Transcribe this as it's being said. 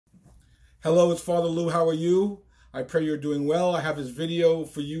Hello, it's Father Lou. How are you? I pray you're doing well. I have this video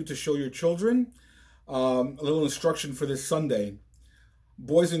for you to show your children. A little instruction for this Sunday.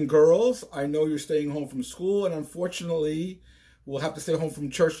 Boys and girls, I know you're staying home from school, and unfortunately, we'll have to stay home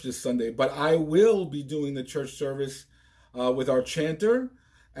from church this Sunday. But I will be doing the church service with our chanter,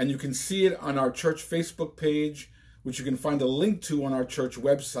 and you can see it on our church Facebook page, which you can find a link to on our church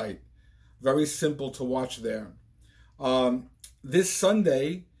website. Very simple to watch there. This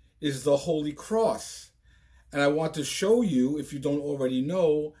Sunday is the Holy Cross. And I want to show you, if you don't already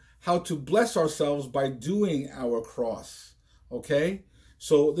know, how to bless ourselves by doing our cross. Okay?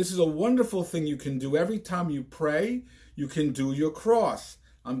 So this is a wonderful thing you can do. Every time you pray, you can do your cross.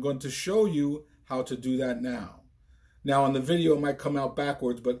 I'm going to show you how to do that now. Now on the video, it might come out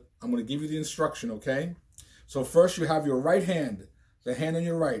backwards, but I'm going to give you the instruction, okay? So first you have your right hand, the hand on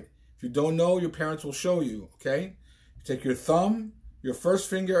your right. If you don't know, your parents will show you, okay? You take your thumb, your first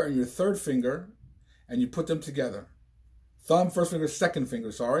finger, and your third finger, and you put them together. Thumb, first finger, second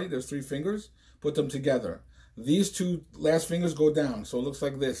finger, sorry. There's 3 fingers. Put them together. These 2 last fingers go down, so it looks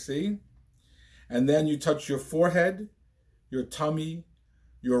like this, see? And then you touch your forehead, your tummy,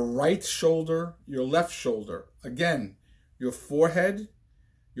 your right shoulder, your left shoulder. Again, your forehead,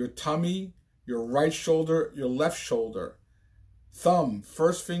 your tummy, your right shoulder, your left shoulder. Thumb,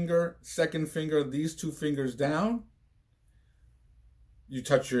 first finger, second finger, these 2 fingers down. You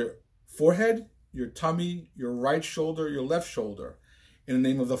touch your forehead, your tummy, your right shoulder, your left shoulder. In the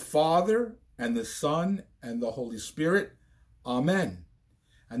name of the Father, and the Son, and the Holy Spirit. Amen.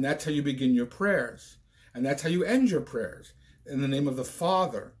 And that's how you begin your prayers. And that's how you end your prayers. In the name of the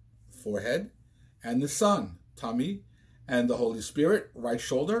Father, forehead, and the Son, tummy, and the Holy Spirit, right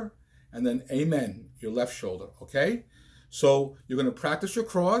shoulder, and then Amen, your left shoulder, okay? So you're going to practice your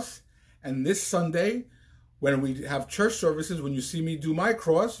cross, and this Sunday, when we have church services, when you see me do my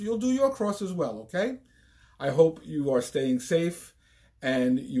cross, you'll do your cross as well, okay? I hope you are staying safe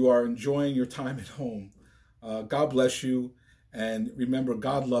and you are enjoying your time at home. God bless you, and remember,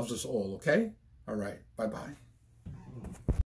 God loves us all, okay? All right, bye-bye.